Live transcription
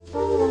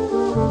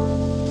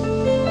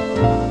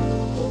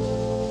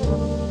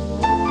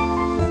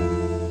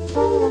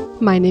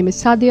My name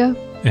is Sadia.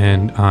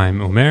 And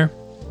I'm Omer.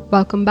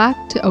 Welcome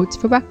back to Oats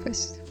for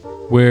Breakfast.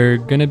 We're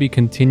going to be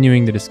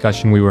continuing the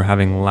discussion we were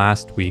having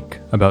last week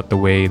about the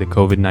way the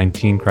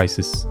COVID-19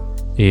 crisis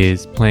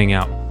is playing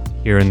out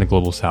here in the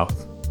Global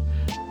South.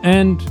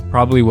 And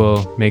probably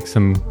will make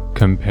some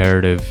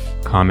comparative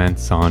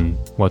comments on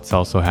what's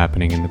also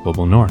happening in the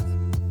Global North.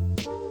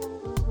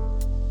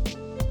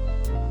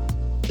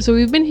 So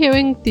we've been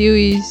hearing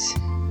theories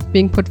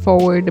being put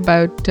forward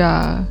about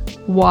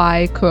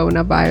why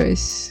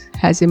coronavirus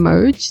has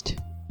emerged.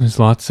 There's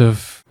lots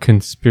of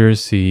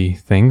conspiracy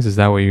things. Is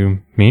that what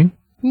you mean?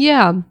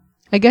 Yeah.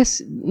 I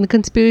guess the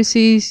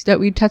conspiracies that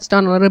we touched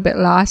on a little bit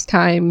last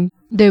time,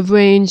 they've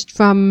ranged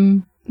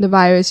from the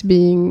virus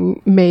being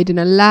made in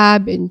a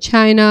lab in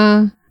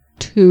China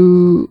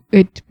to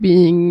it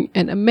being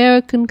an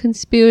American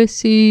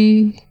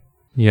conspiracy.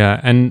 Yeah,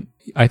 and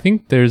I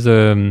think there's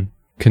a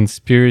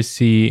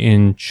conspiracy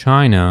in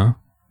China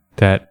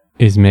that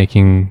is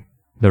making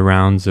the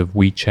rounds of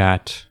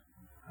WeChat,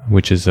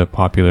 which is a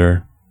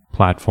popular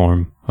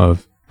platform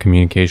of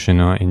communication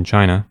in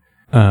China,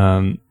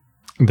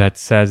 that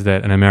says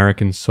that an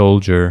American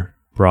soldier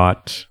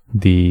brought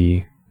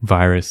the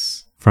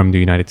virus from the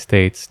United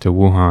States to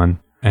Wuhan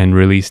and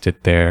released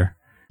it there.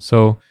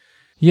 So,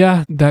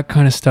 yeah, that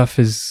kind of stuff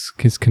is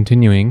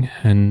continuing.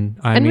 And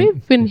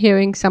we've been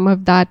hearing some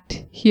of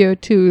that here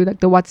too, like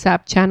the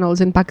WhatsApp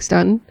channels in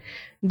Pakistan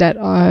that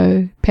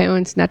our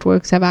parents'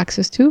 networks have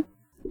access to.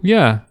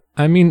 Yeah,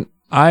 I mean,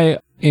 I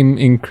am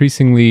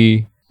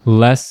increasingly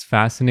less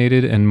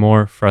fascinated and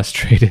more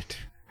frustrated.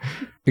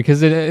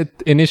 Because it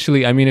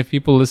initially, I mean, if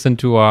people listen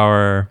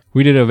to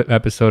we did an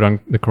episode on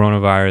the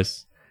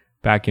coronavirus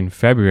back in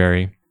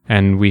February,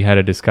 and we had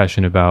a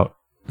discussion about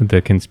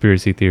the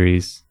conspiracy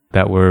theories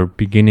that were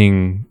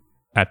beginning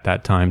at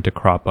that time to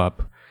crop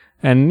up.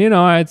 And,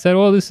 I had said,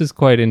 well, this is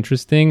quite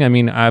interesting. I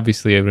mean,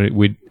 obviously,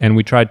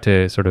 we tried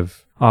to sort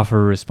of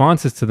offer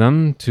responses to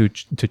them, to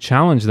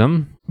challenge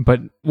them.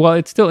 But, well,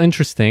 it's still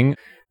interesting.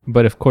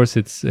 But, of course,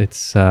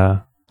 it's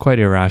quite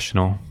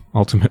irrational,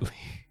 ultimately.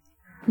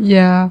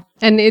 Yeah.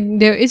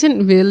 And there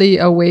isn't really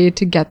a way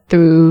to get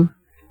through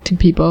to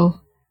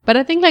people. But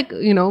I think,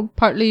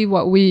 partly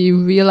what we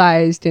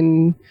realized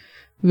in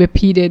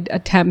repeated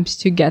attempts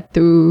to get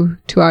through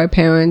to our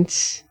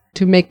parents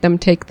to make them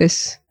take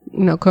this,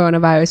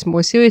 coronavirus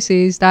more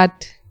seriously is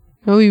that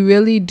we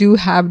really do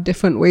have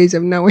different ways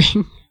of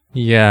knowing.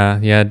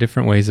 Yeah,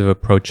 different ways of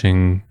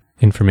approaching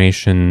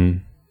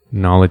information,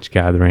 knowledge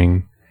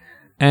gathering.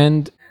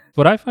 And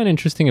what I find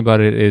interesting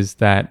about it is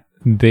that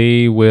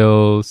they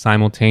will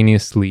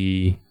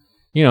simultaneously,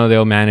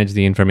 they'll manage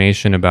the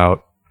information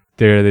about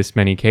there are this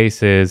many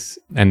cases,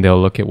 and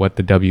they'll look at what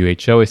the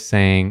WHO is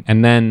saying.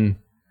 And then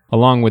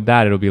along with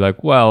that, it'll be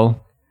like,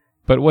 well,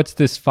 but what's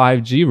this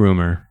 5G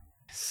rumor?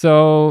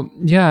 So,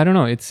 yeah, I don't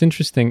know. It's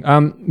interesting.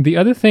 The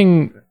other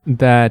thing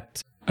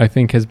that I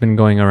think has been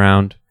going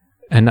around,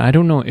 and I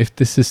don't know if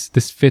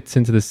this fits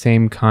into the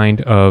same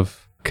kind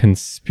of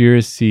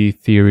conspiracy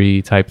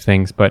theory type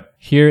things, but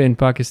here in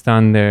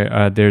Pakistan,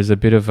 there's a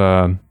bit of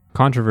a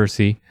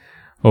controversy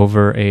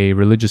over a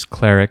religious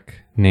cleric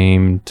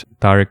named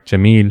Tariq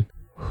Jamil,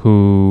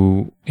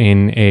 who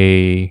in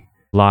a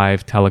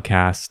live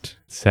telecast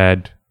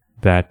said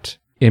that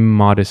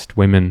immodest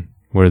women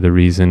were the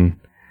reason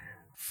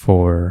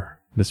for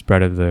the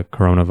spread of the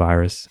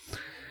coronavirus.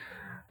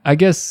 I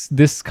guess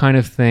this kind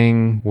of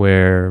thing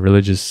where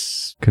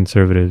religious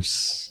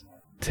conservatives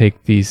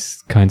take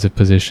these kinds of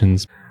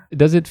positions,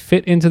 does it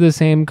fit into the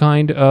same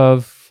kind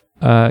of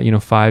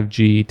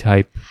 5G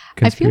type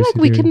conspiracy I feel like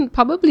we theory? can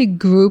probably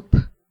group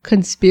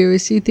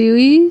conspiracy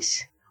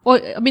theories. Or,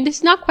 I mean,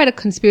 it's not quite a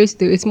conspiracy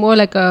theory. It's more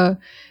like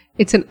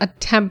it's an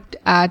attempt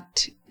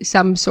at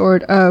some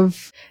sort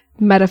of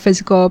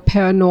metaphysical,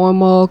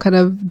 paranormal, kind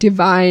of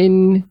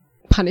divine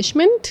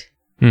punishment.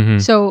 Mm-hmm.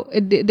 So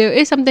there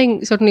is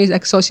something certainly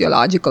like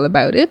sociological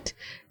about it,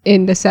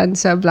 in the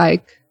sense of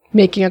like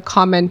making a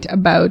comment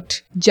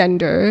about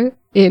gender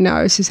in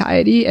our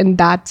society and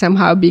that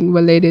somehow being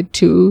related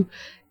to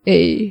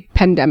a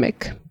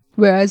pandemic.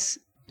 Whereas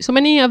so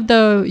many of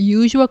the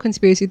usual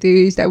conspiracy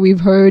theories that we've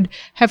heard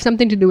have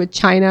something to do with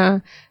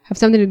China, have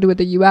something to do with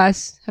the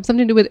US, have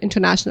something to do with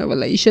international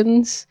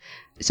relations.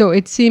 So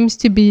it seems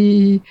to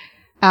be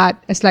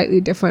at a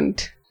slightly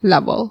different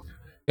level.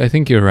 I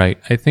think you're right.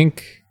 I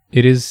think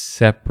it is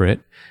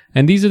separate.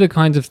 And these are the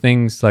kinds of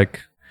things,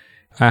 like,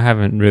 I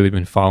haven't really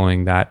been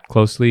following that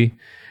closely,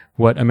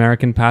 what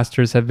American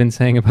pastors have been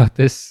saying about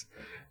this,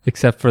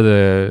 except for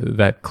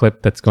that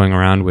clip that's going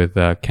around with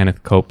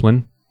Kenneth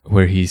Copeland,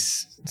 where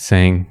he's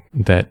saying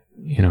that,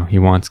 he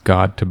wants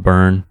God to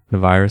burn the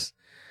virus.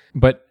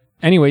 But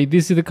anyway,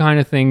 these are the kind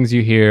of things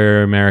you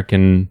hear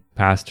American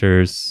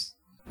pastors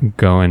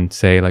go and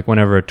say, like,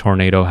 whenever a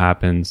tornado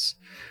happens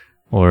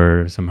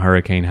or some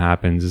hurricane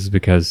happens, is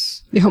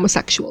because The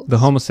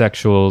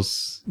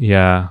homosexuals,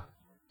 yeah.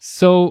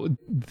 So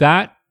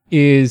that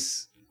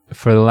is,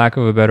 for the lack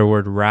of a better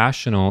word,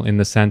 rational, in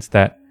the sense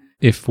that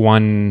if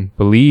one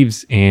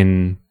believes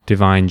in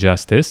divine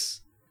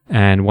justice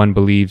and one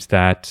believes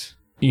that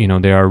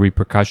there are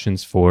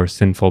repercussions for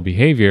sinful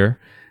behavior,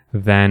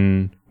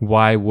 then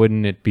why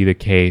wouldn't it be the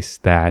case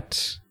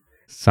that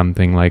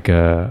something like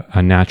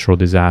a natural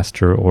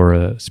disaster or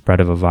a spread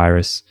of a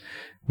virus,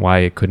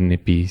 why couldn't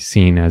it be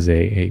seen as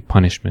a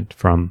punishment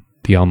from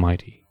the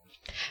Almighty?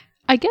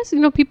 I guess,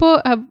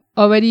 people have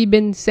already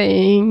been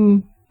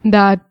saying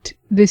that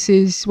this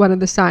is one of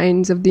the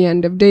signs of the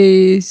end of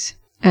days,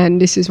 and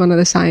this is one of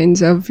the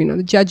signs of,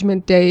 the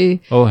judgment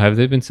day. Oh, have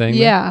they been saying that?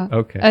 Yeah.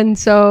 Okay. And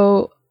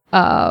so,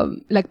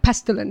 like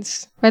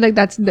pestilence, right? Like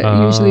that's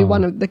usually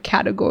one of the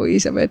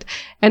categories of it.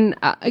 And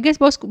I guess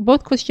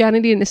both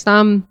Christianity and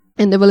Islam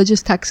and the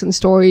religious texts and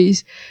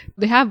stories,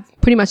 they have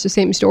pretty much the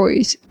same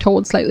stories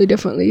told slightly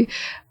differently,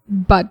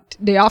 but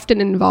they often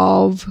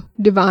involve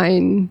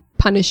divine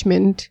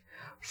punishment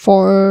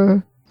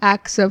for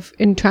acts of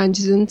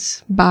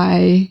intransigence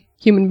by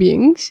human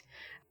beings,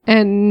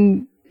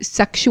 and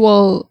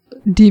sexual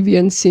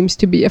deviance seems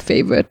to be a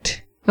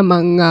favorite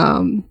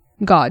among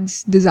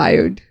God's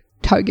desired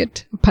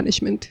target of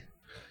punishment.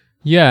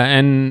 Yeah,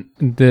 and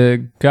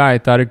the guy,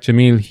 Tariq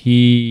Jamil,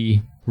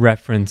 he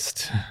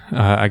referenced,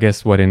 I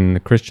guess, what in the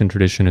Christian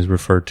tradition is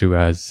referred to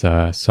as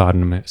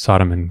Sodom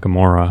and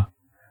Gomorrah,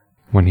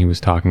 when he was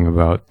talking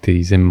about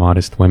these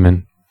immodest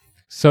women.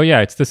 So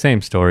yeah, it's the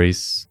same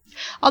stories.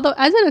 Although,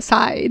 as an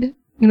aside,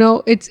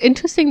 it's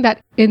interesting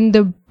that in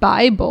the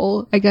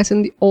Bible, I guess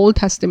in the Old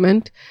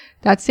Testament,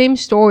 that same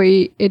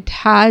story,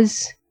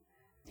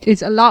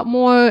 it's a lot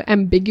more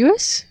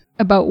ambiguous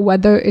about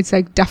whether it's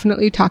like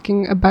definitely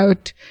talking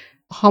about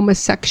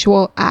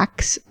homosexual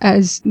acts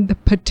as the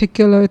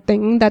particular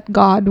thing that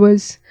God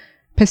was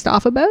pissed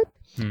off about.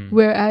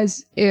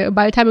 Whereas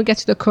by the time it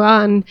gets to the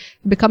Quran,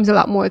 it becomes a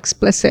lot more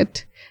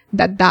explicit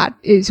that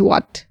is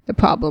what the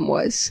problem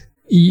was.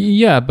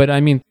 Yeah, but I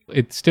mean,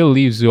 it still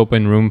leaves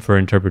open room for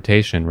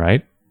interpretation,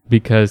 right?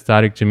 Because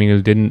Tariq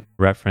Jamil didn't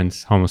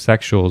reference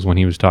homosexuals when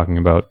he was talking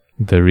about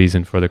the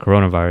reason for the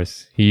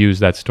coronavirus. He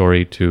used that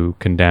story to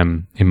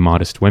condemn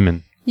immodest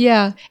women.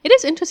 Yeah, it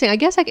is interesting. I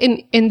guess like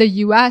in the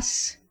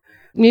US,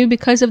 maybe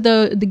because of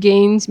the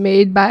gains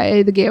made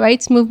by the gay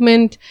rights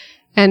movement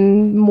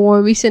and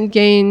more recent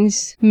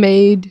gains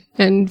made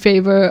in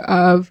favor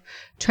of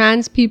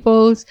trans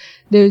peoples,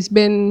 there's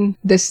been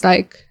this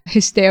like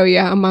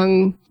hysteria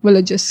among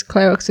religious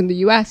clerics in the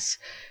US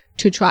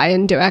to try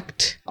and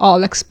direct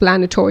all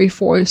explanatory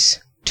force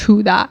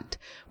to that.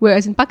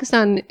 Whereas in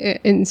Pakistan,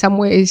 in some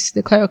ways,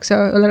 the clerics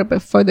are a little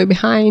bit further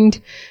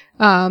behind.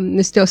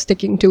 They're still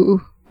sticking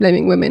to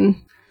blaming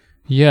women.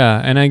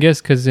 Yeah, and I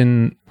guess because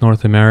in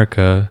North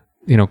America,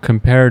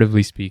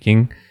 comparatively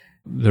speaking,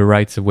 the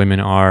rights of women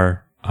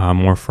are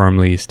more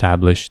firmly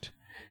established.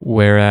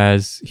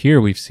 Whereas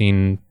here we've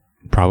seen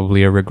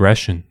probably a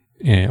regression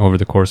over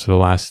the course of the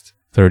last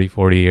 30,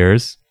 40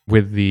 years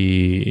with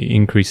the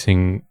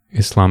increasing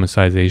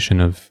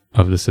Islamicization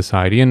of the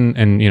society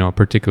and a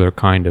particular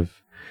kind of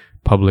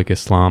public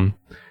Islam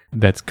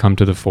that's come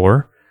to the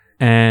fore.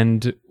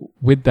 And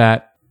with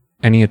that,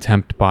 any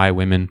attempt by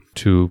women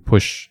to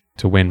push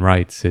to win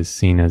rights is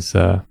seen as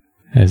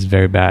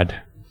very bad.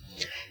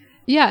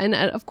 Yeah, and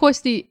of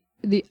course the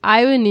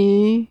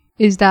irony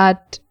is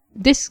that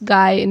this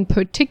guy in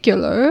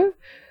particular,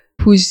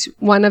 who's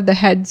one of the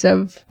heads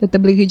of the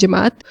Tablighi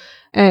Jamaat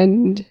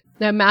and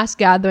the mass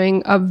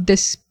gathering of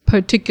this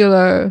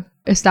particular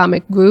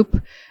Islamic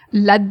group,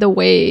 led the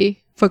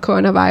way for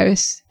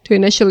coronavirus to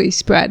initially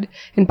spread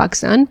in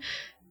Pakistan.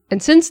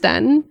 And since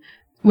then,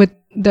 with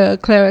the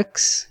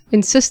clerics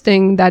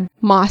insisting that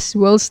mosques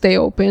will stay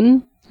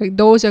open, like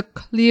those are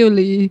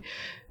clearly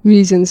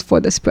reasons for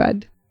the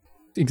spread.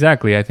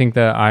 Exactly. I think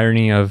the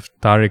irony of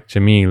Tariq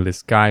Jamil,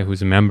 this guy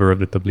who's a member of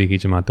the Tablighi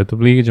Jamaat. The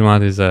Tablighi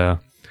Jamaat is a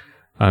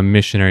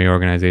missionary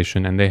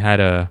organization, and they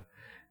had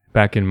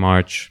back in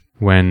March,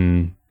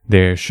 when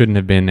there shouldn't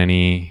have been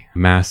any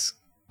mass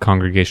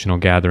congregational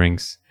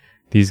gatherings,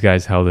 these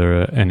guys held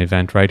an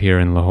event right here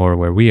in Lahore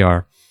where we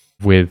are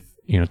with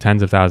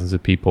tens of thousands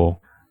of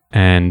people,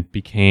 and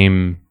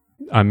became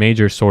a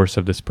major source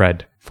of the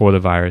spread for the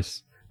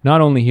virus,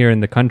 not only here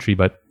in the country,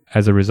 but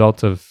as a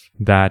result of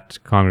that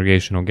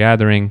congregational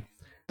gathering,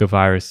 the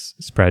virus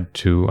spread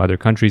to other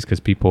countries because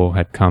people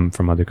had come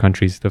from other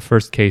countries. The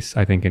first case,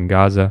 I think, in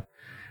Gaza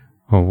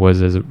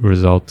was as a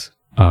result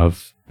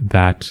of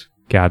that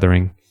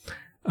gathering.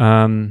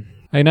 And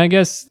I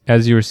guess,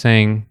 as you were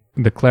saying,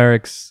 the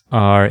clerics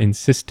are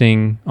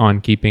insisting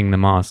on keeping the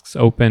mosques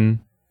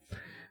open.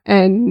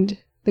 And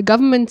the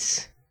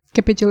government's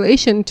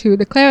capitulation to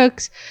the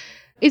clerics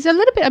is a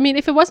little bit,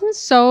 if it wasn't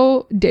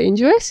so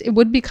dangerous, it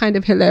would be kind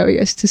of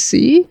hilarious to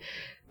see,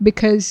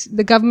 because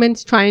the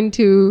government's trying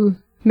to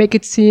make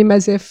it seem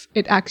as if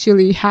it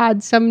actually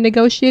had some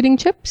negotiating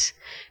chips,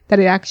 that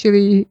it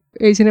actually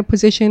is in a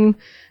position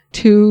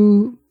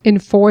to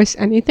enforce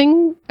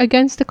anything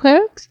against the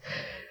clerics.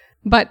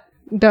 But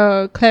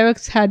the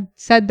clerics had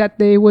said that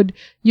they would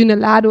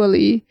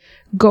unilaterally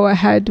go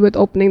ahead with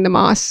opening the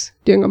mosque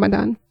during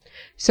Ramadan.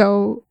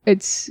 So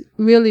it's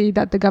really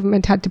that the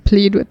government had to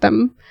plead with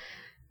them.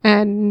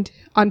 And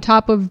on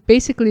top of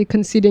basically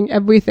conceding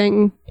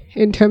everything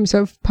in terms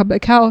of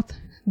public health,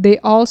 they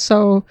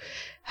also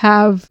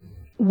have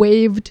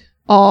waived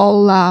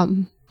all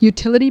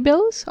utility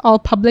bills, all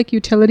public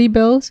utility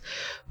bills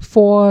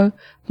for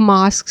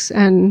mosques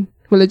and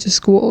religious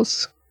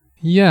schools.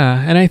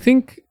 Yeah, and I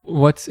think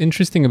what's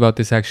interesting about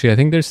this, actually, I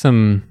think there's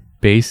some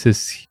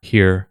basis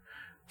here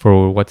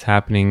for what's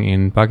happening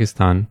in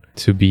Pakistan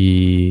to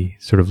be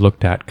sort of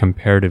looked at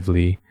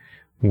comparatively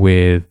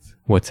with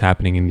what's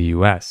happening in the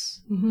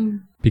US. Mm-hmm.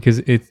 Because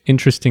it's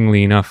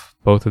interestingly enough,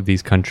 both of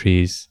these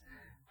countries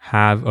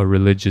have a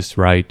religious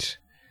right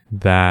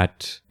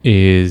that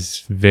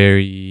is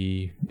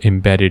very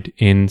embedded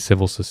in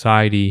civil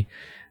society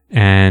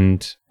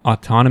and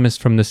autonomous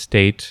from the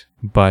state,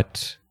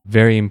 but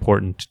very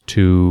important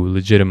to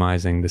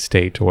legitimizing the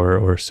state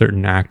or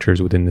certain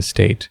actors within the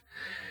state.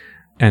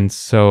 And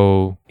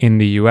so in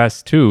the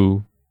US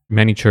too,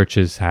 many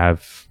churches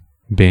have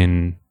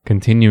been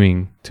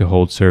continuing to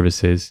hold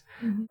services.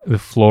 Mm-hmm. The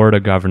Florida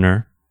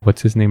governor,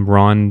 what's his name?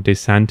 Ron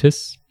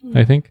DeSantis,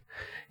 I think.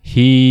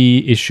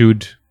 He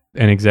issued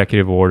an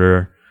executive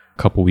order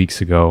a couple weeks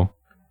ago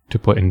to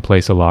put in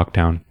place a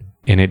lockdown.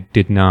 And it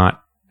did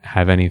not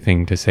have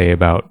anything to say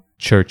about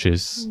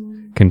churches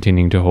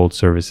continuing to hold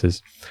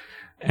services.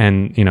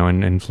 And, you know,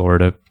 in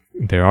Florida,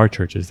 there are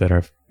churches that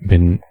have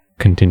been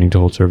continuing to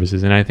hold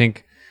services. And I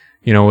think,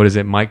 you know, what is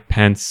it? Mike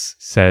Pence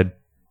said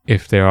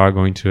if there are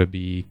going to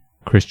be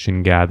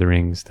Christian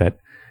gatherings that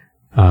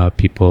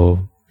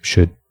people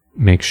should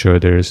make sure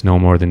there's no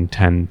more than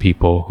 10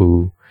 people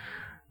who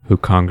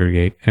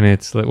congregate. And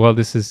it's like, well,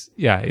 this is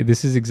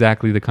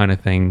exactly the kind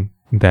of thing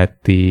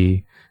that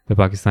the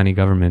Pakistani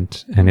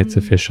government and its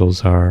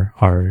officials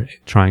are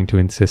trying to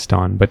insist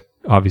on, but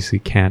obviously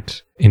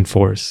can't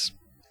enforce.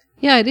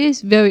 Yeah, it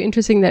is very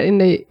interesting that in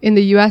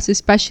the US,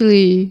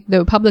 especially the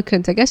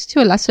Republicans, I guess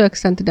to a lesser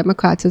extent the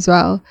Democrats as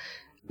well,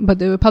 but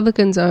the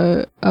Republicans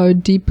are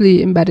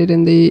deeply embedded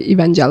in the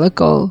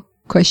evangelical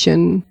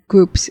Christian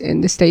groups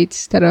in the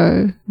states that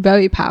are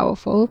very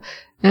powerful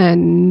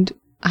and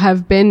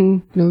have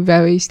been, you know,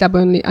 very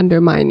stubbornly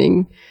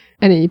undermining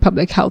any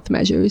public health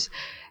measures.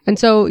 And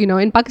so, you know,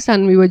 in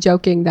Pakistan, we were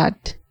joking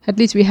that at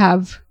least we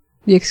have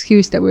the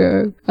excuse that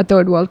we're a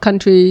third world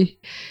country,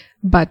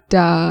 but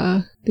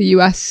the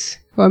US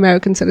or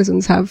American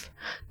citizens have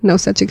no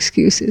such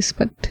excuses,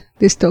 but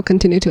they still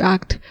continue to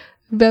act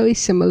very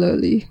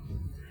similarly.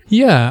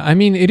 Yeah, I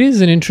mean, it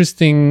is an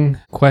interesting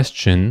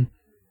question,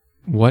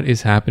 what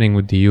is happening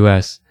with the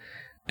US.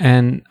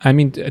 And I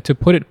mean, to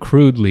put it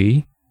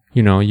crudely,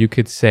 you know, you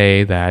could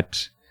say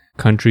that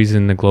countries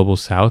in the global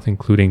south,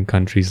 including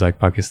countries like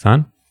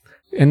Pakistan,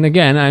 and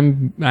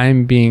again,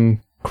 I'm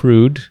being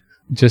crude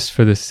just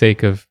for the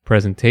sake of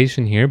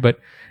presentation here, but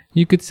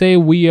you could say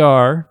we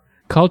are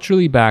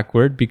culturally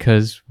backward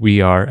because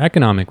we are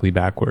economically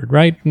backward,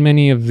 right?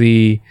 Many of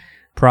the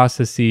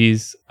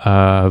processes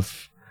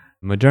of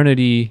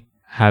modernity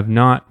have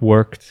not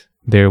worked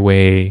their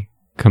way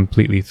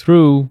completely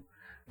through,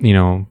 you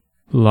know,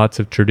 lots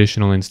of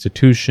traditional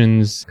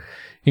institutions,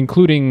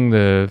 including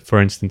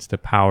for instance, the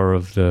power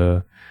of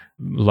the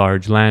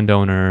large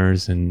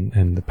landowners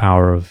and the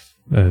power of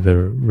the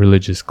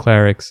religious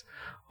clerics.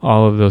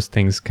 All of those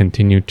things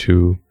continue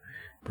to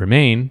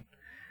remain.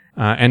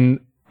 And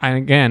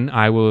again,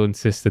 I will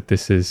insist that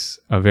this is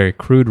a very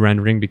crude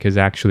rendering because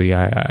actually,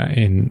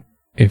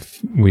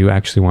 if we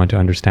actually want to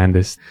understand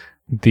this,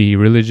 the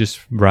religious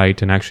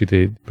right and actually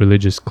the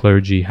religious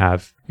clergy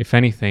have, if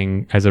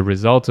anything, as a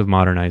result of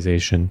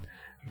modernization,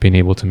 been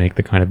able to make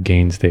the kind of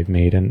gains they've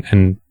made,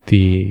 and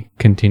the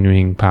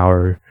continuing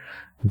power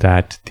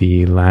that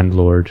the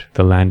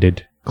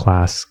landed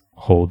class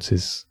holds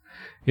is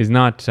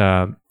not,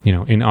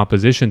 in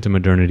opposition to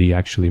modernity.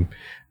 Actually,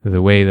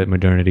 the way that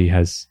modernity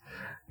has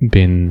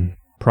been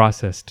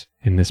processed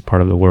in this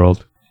part of the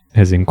world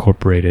has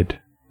incorporated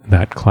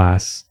that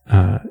class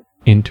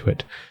into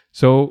it.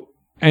 So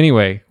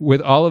anyway,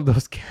 with all of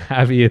those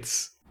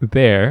caveats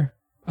there,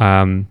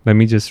 let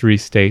me just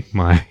restate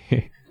my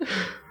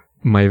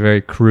my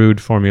very crude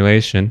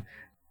formulation.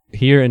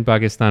 Here in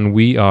Pakistan,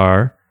 we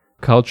are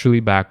culturally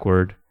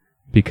backward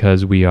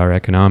because we are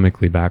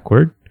economically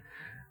backward.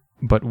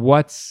 But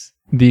what's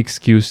the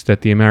excuse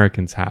that the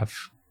Americans have?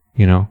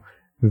 You know,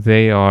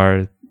 they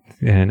are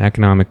an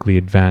economically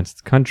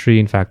advanced country,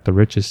 in fact, the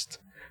richest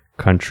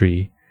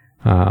country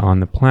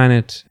on the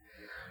planet.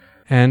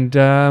 And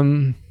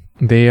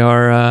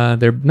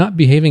they're not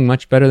behaving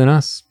much better than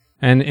us.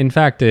 And in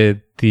fact,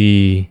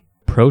 the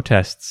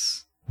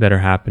protests that are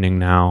happening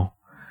now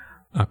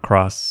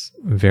across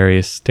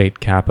various state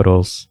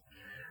capitals,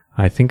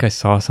 I think I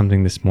saw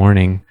something this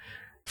morning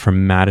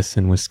from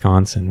Madison,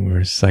 Wisconsin, where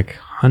it's like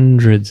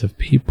hundreds of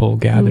people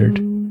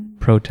gathered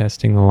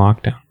protesting the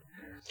lockdown.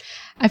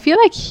 I feel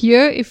like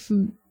here, if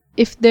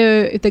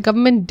the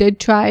government did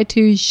try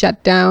to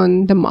shut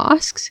down the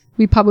mosques,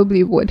 we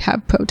probably would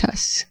have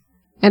protests.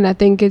 And I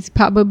think it's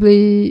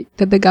probably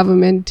that the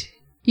government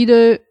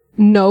either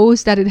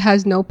knows that it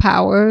has no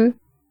power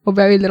or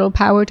very little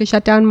power to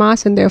shut down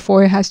mosques, and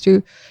therefore it has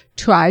to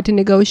try to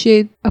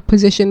negotiate a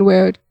position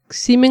where it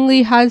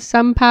seemingly has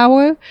some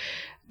power.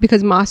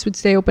 because mosques would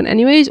stay open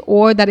anyways,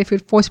 or that if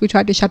it forcibly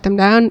tried to shut them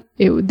down,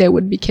 there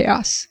would be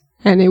chaos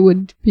and it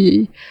would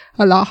be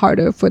a lot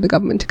harder for the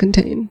government to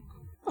contain?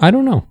 I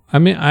don't know. I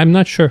mean, I'm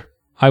not sure.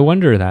 I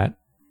wonder that.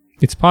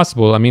 It's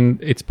possible. I mean,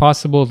 it's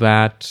possible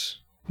that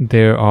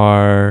there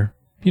are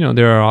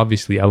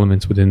obviously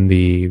elements within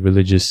the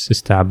religious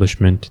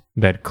establishment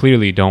that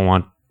clearly don't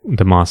want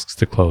the mosques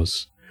to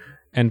close.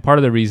 And part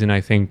of the reason,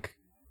 I think,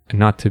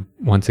 not to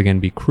once again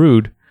be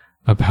crude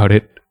about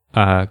it,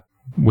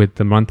 with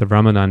the month of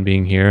Ramadan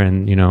being here,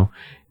 and,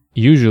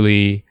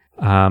 usually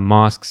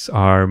mosques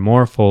are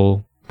more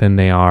full than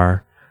they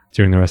are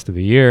during the rest of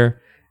the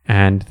year.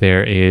 And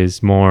there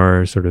is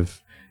more sort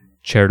of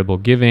charitable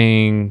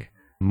giving,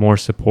 more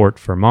support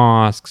for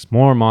mosques,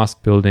 more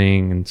mosque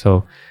building. And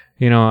so,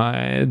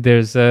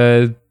 there's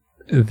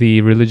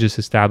the religious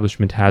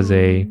establishment has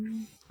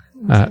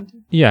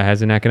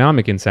has an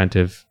economic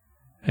incentive,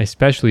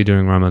 especially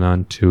during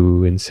Ramadan,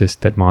 to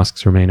insist that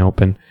mosques remain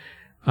open.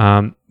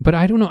 But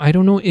I don't know. I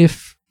don't know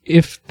if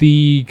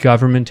the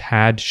government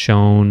had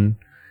shown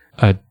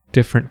a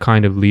different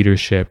kind of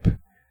leadership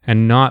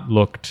and not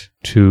looked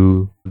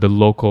to the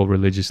local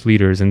religious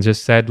leaders and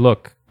just said,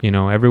 look,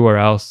 everywhere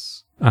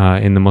else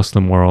in the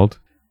Muslim world,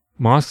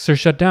 mosques are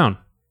shut down.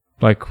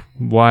 Like,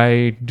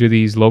 why do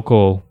these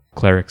local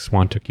clerics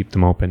want to keep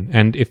them open?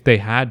 And if they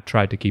had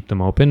tried to keep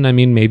them open, I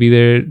mean, maybe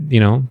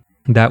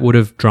that would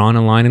have drawn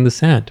a line in the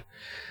sand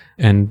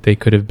and they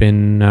could have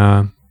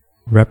been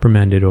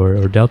reprimanded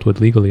or dealt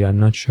with legally. I'm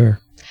not sure.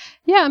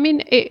 Yeah, I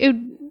mean,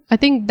 I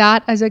think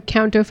that as a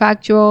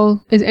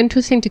counterfactual is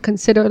interesting to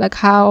consider, like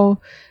how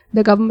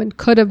the government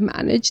could have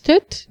managed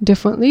it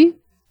differently.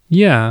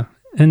 Yeah.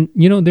 And,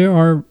 there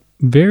are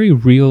very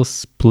real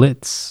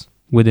splits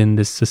within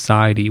this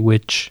society,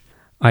 which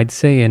I'd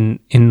say an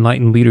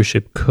enlightened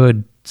leadership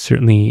could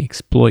certainly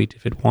exploit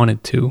if it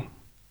wanted to.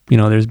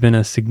 There's been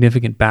a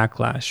significant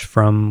backlash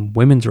from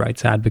women's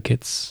rights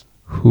advocates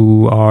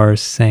who are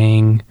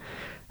saying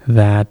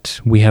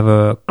that we have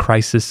a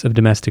crisis of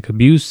domestic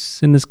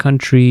abuse in this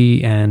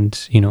country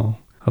and,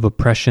 of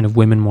oppression of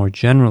women more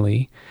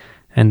generally,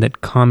 and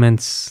that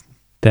comments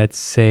that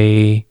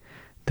say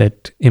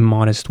that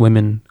immodest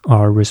women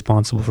are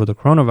responsible for the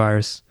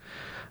coronavirus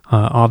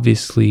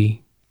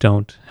obviously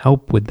don't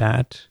help with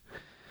that.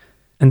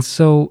 And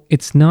so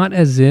it's not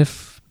as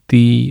if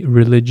the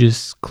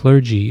religious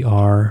clergy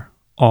are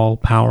all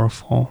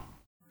powerful.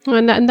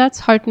 And that's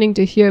heartening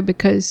to hear,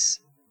 because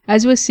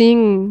as we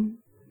seem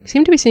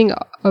to be seeing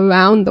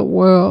around the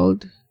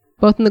world,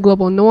 both in the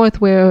global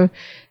north, where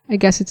I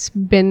guess it's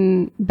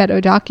been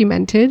better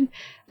documented,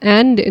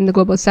 and in the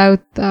global south,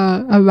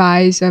 a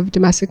rise of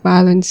domestic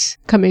violence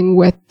coming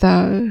with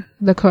the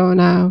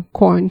corona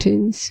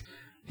quarantines.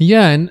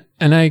 Yeah,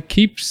 and I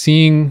keep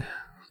seeing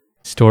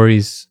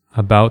stories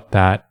about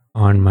that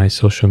on my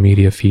social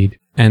media feed.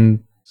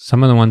 And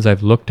some of the ones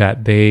I've looked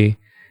at, they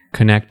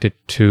connect it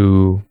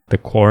to the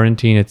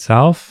quarantine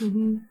itself.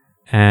 Mm-hmm.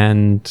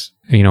 And,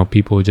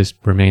 people just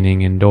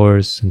remaining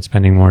indoors and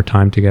spending more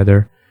time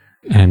together,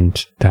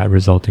 and that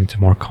resulting to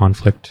more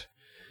conflict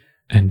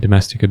and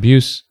domestic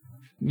abuse.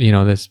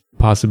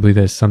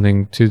 There's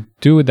something to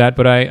do with that.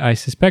 But I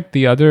suspect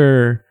the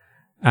other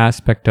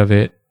aspect of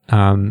it,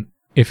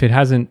 if it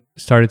hasn't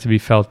started to be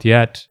felt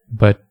yet,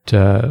 but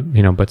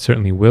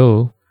certainly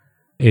will,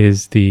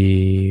 is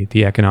the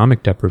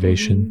economic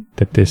deprivation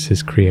that this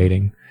is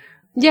creating.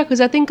 Yeah,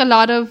 because I think a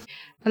lot of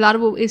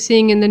what we're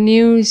seeing in the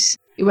news,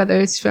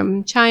 whether it's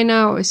from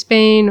China or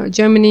Spain or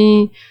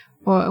Germany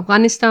or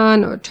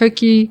Afghanistan or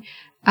Turkey,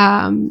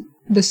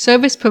 the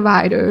service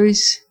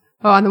providers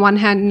are on the one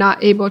hand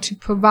not able to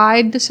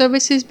provide the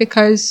services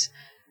because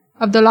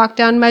of the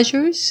lockdown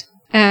measures,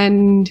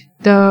 and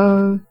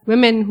the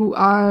women who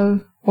are,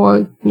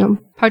 or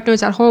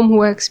partners at home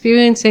who are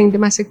experiencing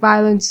domestic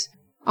violence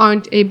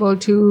aren't able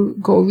to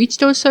go reach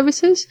those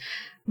services.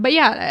 But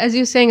yeah, as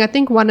you're saying, I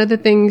think one of the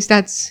things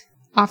that's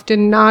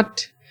often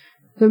not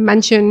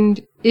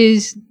mentioned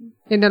is,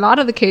 in a lot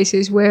of the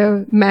cases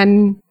where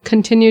men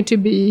continue to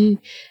be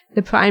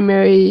the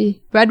primary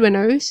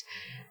breadwinners,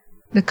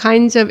 the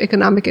kinds of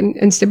economic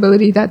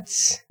instability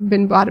that's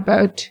been brought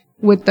about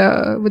with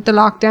the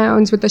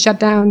lockdowns, with the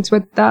shutdowns,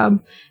 with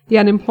the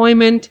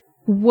unemployment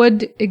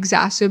would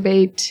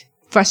exacerbate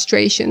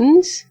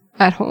frustrations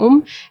at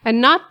home. And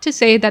not to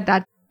say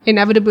that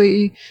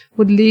inevitably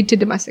would lead to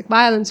domestic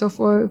violence or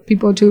for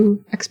people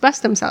to express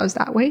themselves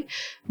that way.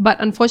 But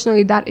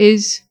unfortunately, that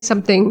is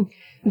something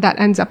that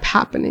ends up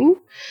happening.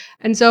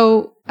 And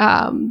so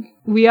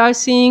we are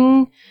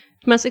seeing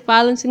domestic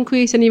violence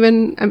increase, and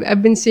even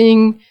I've been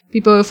seeing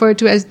people refer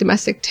to it as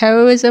domestic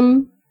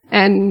terrorism.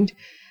 And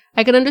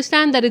I can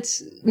understand that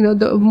it's,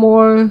 the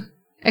more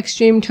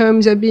extreme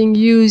terms are being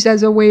used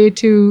as a way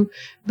to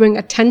bring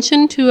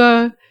attention to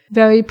a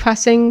very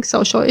pressing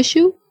social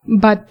issue.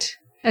 But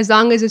as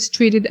long as it's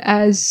treated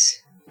as,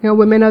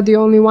 women are the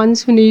only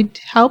ones who need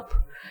help,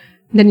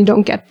 then you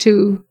don't get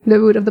to the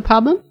root of the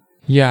problem.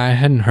 Yeah, I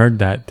hadn't heard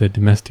that, the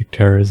domestic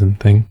terrorism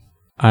thing.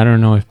 I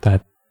don't know if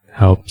that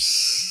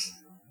helps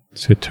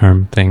to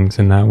term things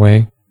in that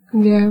way.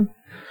 Yeah.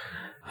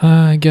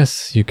 I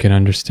guess you can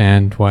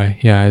understand why.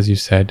 Yeah, as you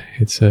said,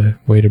 it's a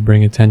way to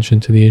bring attention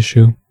to the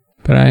issue.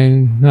 But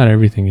not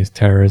everything is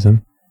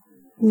terrorism.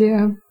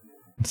 Yeah.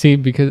 See,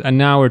 because and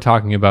now we're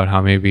talking about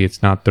how maybe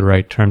it's not the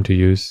right term to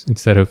use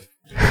instead of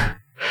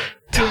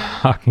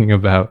talking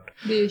about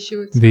The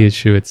issue itself. the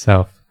issue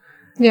itself.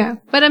 Yeah.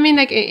 But I mean,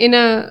 like in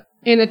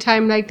a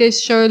time like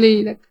this,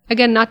 surely, like,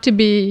 again, not to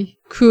be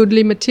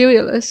crudely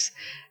materialist,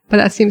 but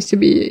that seems to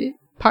be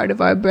part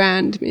of our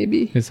brand,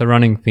 maybe. It's a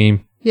running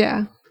theme.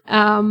 Yeah.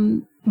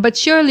 But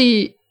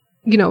surely,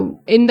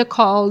 in the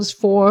calls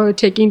for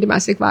taking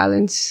domestic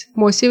violence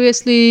more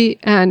seriously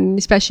and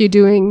especially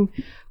during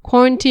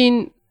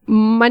quarantine,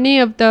 many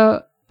of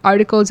the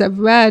articles I've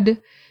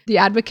read, the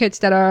advocates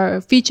that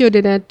are featured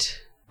in it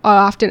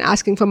are often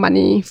asking for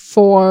money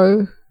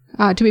to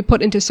be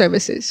put into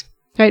services,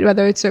 right?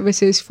 Whether it's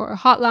services for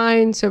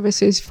hotlines,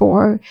 services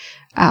for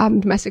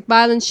domestic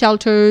violence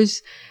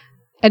shelters.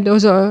 And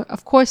those are,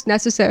 of course,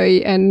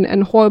 necessary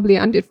and horribly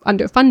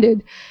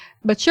underfunded.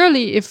 But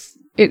surely if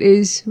it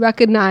is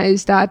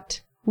recognized that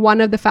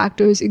one of the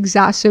factors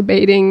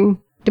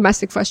exacerbating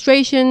domestic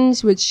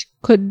frustrations, which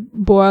could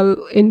boil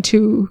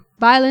into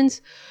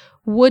violence,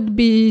 would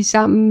be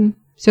some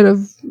sort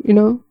of,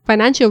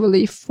 financial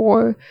relief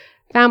for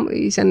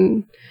families,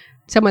 and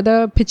some of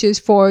the pitches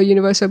for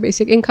universal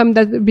basic income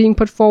that are being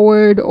put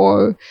forward,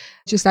 or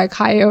just like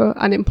higher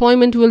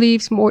unemployment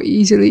reliefs, more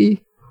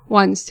easily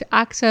ones to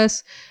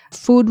access,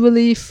 food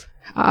relief,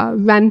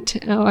 rent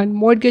and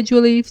mortgage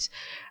reliefs.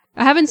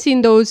 I haven't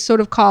seen those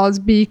sort of calls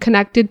be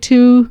connected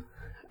to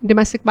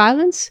domestic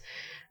violence,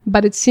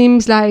 but it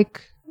seems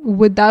like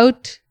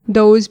without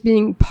those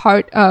being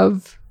part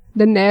of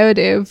the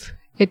narrative,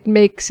 it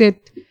makes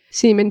it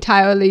seem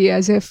entirely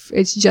as if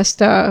it's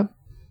just a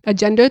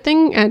gender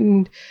thing,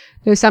 and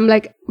there's some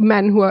like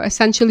men who are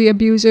essentially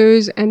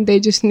abusers and they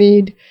just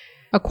need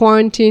a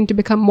quarantine to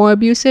become more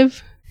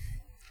abusive.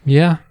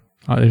 Yeah,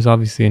 there's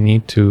obviously a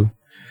need to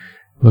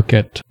look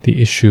at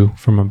the issue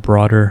from a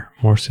broader,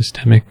 more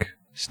systemic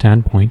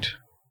standpoint.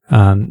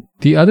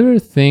 The other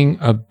thing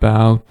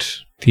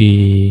about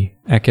the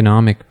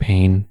economic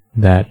pain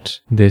that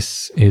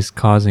this is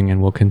causing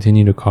and will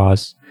continue to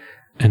cause,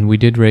 and we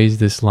did raise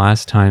this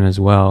last time as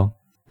well,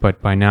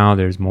 but by now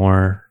there's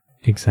more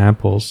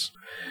examples.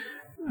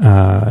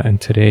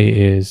 And today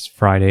is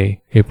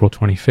Friday, April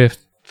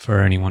 25th,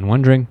 for anyone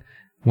wondering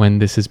when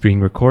this is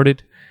being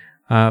recorded.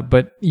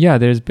 But yeah,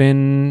 there's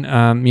been,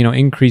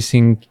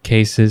 increasing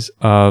cases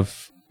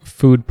of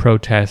food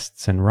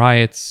protests and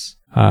riots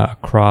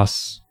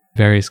across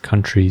various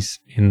countries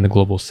in the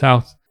global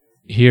south.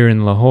 Here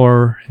in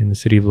Lahore, in the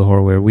city of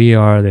Lahore where we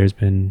are, there's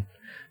been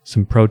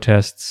some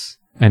protests,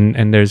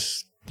 and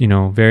there's,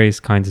 various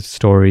kinds of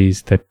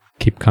stories that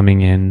keep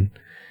coming in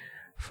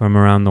from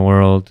around the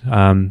world.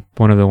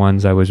 One of the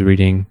ones I was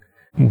reading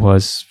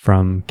was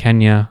from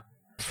Kenya,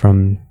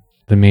 from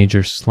the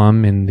major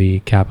slum in the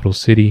capital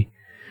city,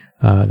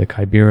 the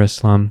Kibera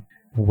slum,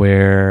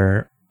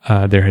 where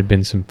there had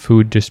been some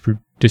food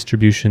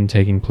distribution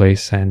taking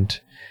place, and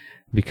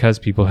because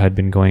people had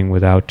been going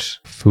without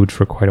food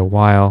for quite a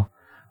while,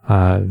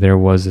 there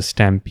was a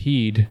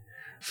stampede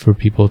for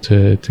people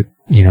to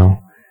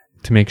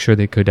make sure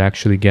they could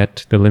actually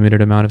get the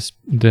limited amount of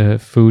the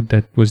food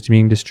that was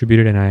being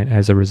distributed, and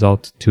as a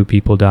result, 2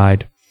 people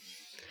died.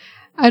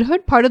 I'd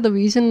heard part of the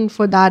reason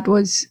for that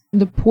was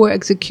the poor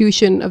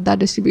execution of that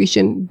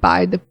distribution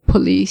by the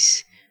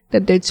police,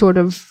 that they'd sort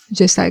of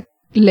just like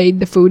laid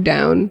the food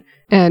down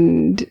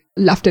and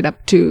left it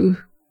up to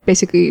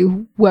basically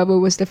whoever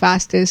was the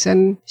fastest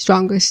and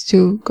strongest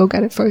to go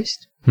get it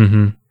first.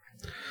 Mm-hmm.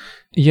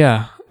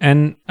 Yeah,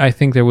 and I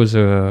think there was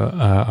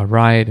a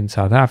riot in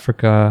South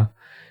Africa.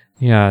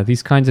 Yeah,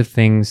 these kinds of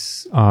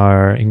things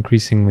are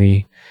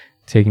increasingly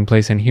taking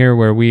place. And here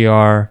where we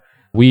are,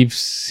 we've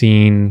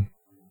seen,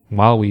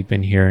 while we've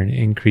been here, an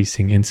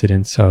increasing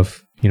incidence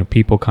of,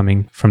 people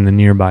coming from the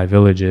nearby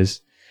villages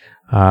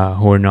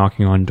who are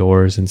knocking on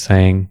doors and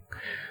saying,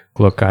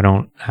 look, I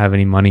don't have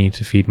any money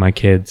to feed my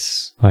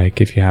kids.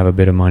 Like, if you have a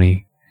bit of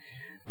money,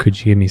 could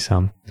you give me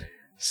some?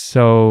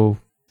 So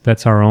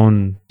that's our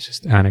own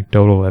just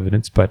anecdotal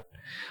evidence, but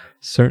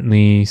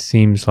certainly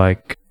seems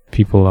like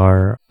people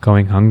are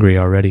going hungry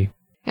already.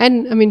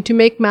 And I mean, to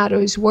make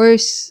matters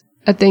worse,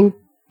 I think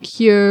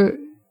here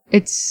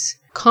it's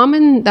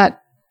common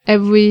that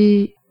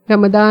every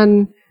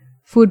Ramadan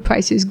food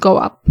prices go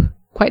up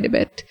quite a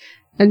bit.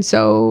 And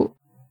so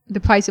the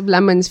price of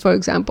lemons, for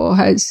example,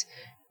 has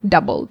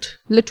doubled,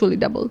 literally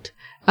doubled,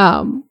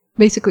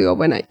 basically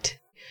overnight.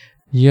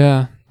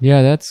 Yeah,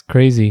 that's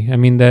crazy. I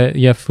mean,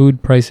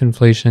 food price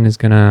inflation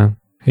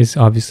is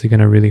obviously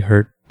gonna really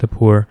hurt the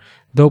poor.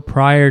 Though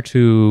prior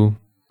to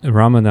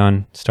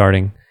Ramadan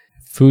starting,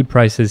 food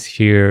prices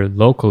here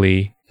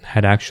locally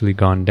had actually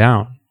gone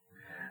down.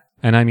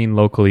 And I mean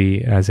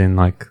locally as in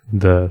like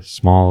the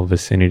small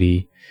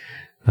vicinity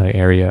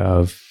area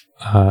of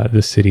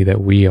the city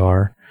that we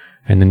are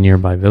and the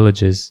nearby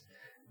villages.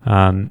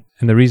 And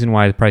the reason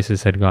why the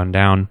prices had gone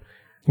down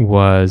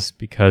was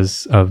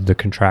because of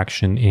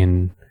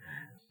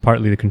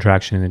partly the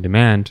contraction in the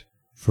demand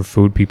for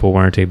food. People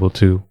weren't able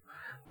to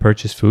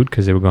purchase food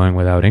because they were going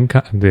without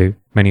income.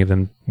 Many of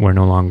them were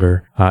no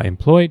longer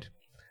employed.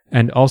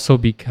 And also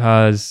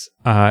because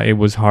it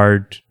was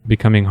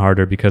becoming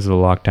harder because of the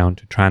lockdown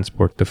to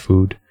transport the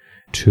food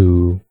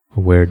to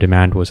where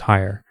demand was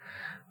higher.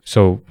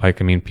 So,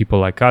 people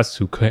like us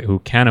who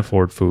can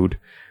afford food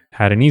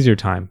had an easier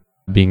time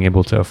being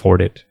able to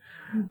afford it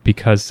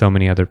because so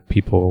many other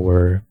people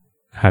were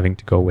having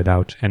to go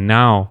without. And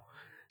now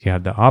you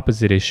have the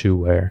opposite issue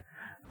where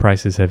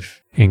prices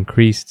have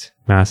increased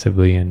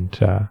massively and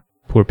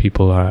poor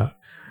people are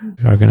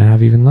going to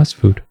have even less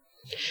food.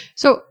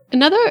 So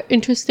another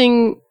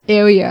interesting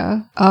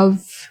area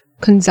of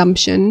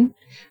consumption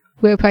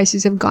where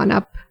prices have gone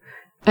up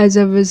as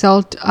a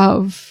result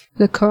of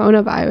the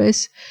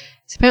coronavirus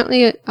is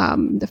apparently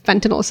the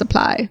fentanyl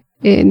supply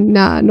in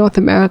North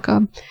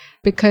America,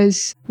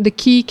 because the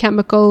key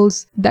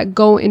chemicals that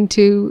go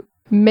into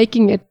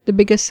making it, the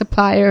biggest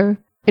supplier,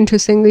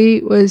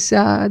 interestingly, was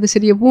the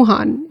city of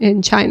Wuhan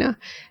in China.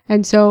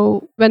 And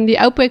so when the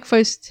outbreak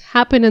first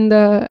happened and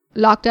the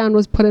lockdown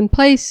was put in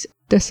place,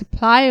 the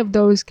supply of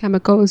those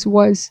chemicals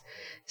was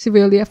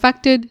severely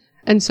affected.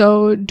 And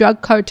so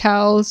drug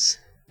cartels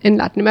in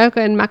Latin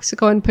America and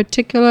Mexico in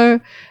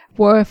particular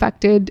were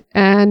affected.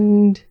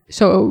 And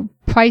so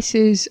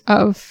prices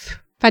of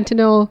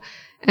fentanyl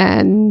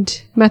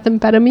and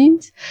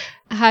methamphetamines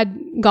had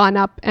gone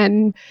up.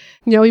 And,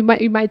 you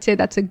might say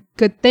that's a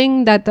good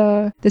thing that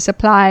the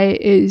supply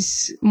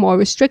is more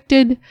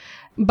restricted.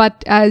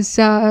 But as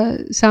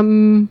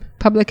some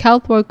public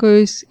health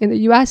workers in the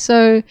US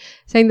are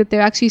saying that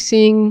they're actually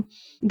seeing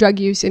drug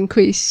use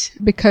increase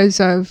because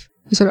of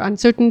sort of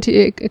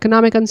uncertainty,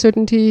 economic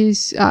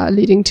uncertainties,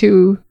 leading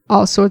to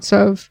all sorts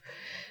of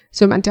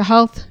mental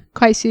health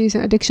crises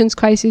and addictions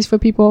crises for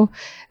people.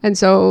 And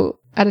so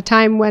at a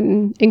time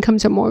when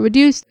incomes are more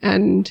reduced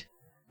and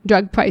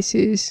drug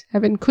prices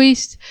have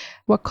increased,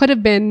 what could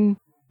have been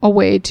a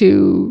way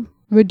to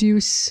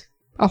reduce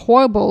a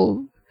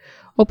horrible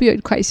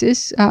opioid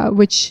crisis,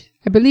 which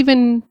I believe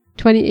in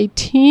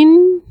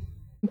 2018,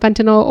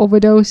 fentanyl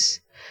overdose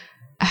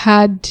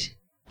had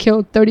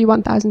killed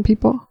 31,000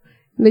 people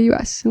in the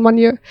US in 1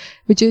 year,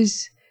 which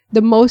is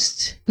the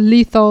most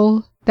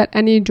lethal that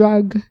any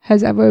drug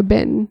has ever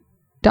been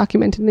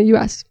documented in the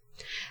US.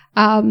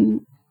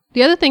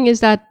 The other thing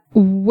is that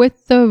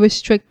with the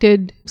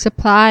restricted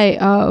supply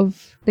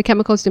of the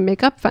chemicals to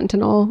make up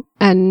fentanyl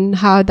and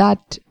how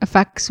that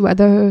affects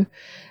whether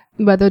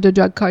the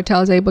drug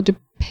cartel is able to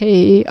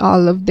pay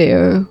all of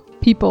their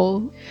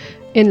people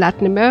in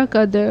Latin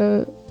America,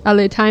 the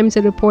LA Times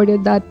had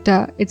reported that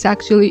it's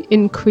actually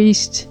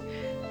increased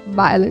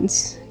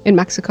violence in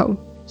Mexico.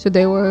 So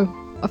there were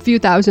a few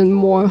thousand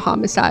more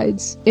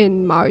homicides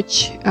in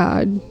March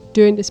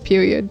during this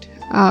period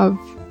of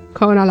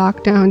corona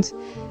lockdowns,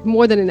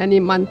 more than in any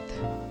month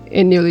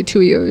in nearly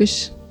 2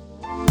 years.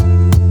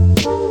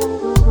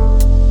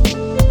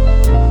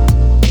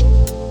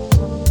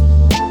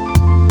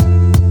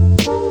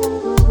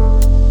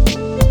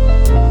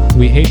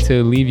 We hate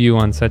to leave you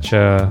on such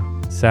a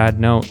sad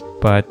note,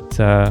 but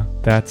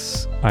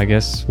that's, I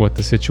guess, what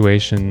the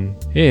situation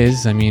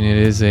is. I mean,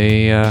 it's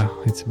a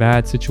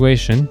bad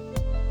situation.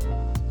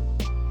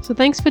 So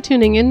thanks for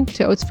tuning in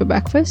to Oats for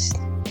Breakfast.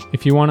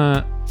 If you want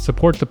to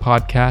support the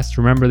podcast,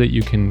 remember that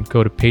you can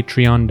go to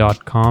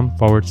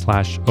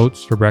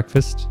patreon.com/Oats for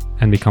Breakfast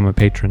and become a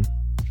patron.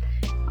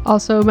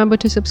 Also, remember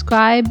to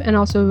subscribe and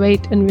also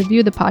rate and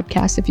review the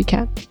podcast if you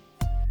can.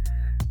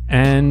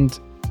 And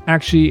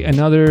actually,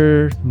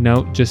 another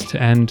note just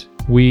to end,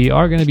 we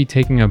are going to be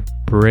taking a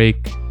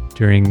break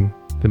during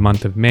the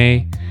month of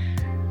May.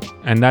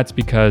 And that's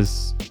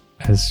because,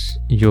 as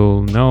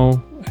you'll know,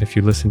 if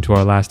you listen to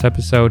our last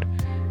episode,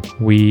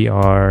 we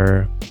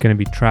are going to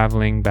be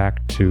traveling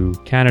back to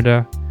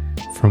Canada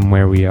from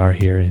where we are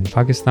here in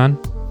Pakistan.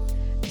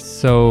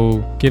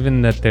 So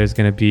given that there's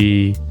going to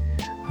be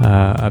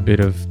a bit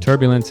of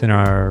turbulence in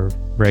our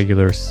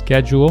regular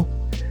schedule,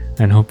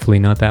 and hopefully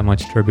not that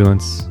much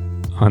turbulence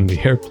on the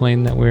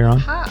airplane that we're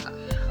on.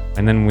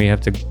 And then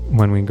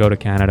when we go to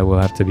Canada, we'll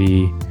have to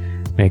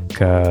make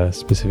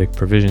specific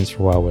provisions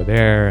for while we're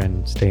there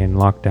and stay in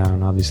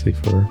lockdown, obviously,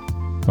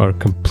 or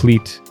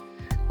complete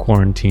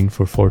quarantine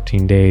for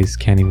 14 days,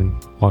 can't even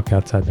walk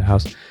outside the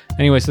house.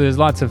 Anyway, so there's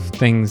lots of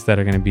things that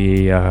are going to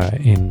be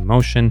in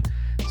motion.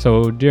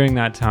 So during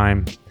that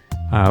time,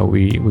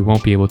 we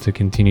won't be able to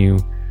continue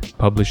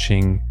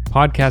publishing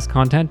podcast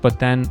content, but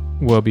then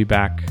we'll be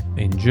back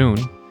in June.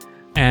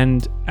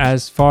 And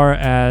as far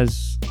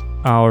as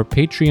our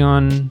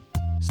Patreon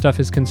stuff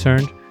is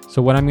concerned,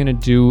 so what I'm going to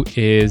do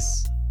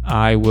is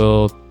I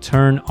will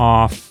turn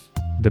off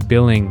the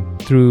billing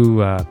through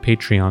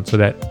Patreon so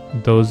that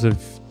those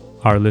of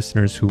our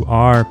listeners who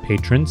are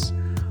patrons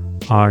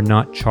are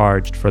not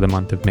charged for the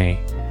month of May,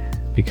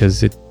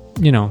 because it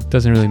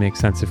doesn't really make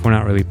sense if we're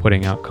not really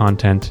putting out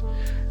content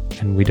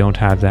and we don't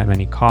have that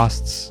many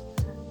costs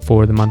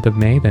for the month of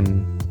May,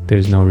 then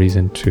there's no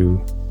reason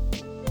to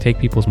take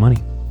people's money.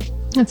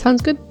 That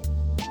sounds good.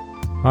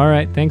 All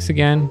right, thanks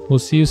again. We'll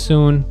see you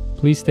soon.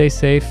 Please stay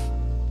safe.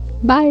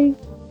 Bye.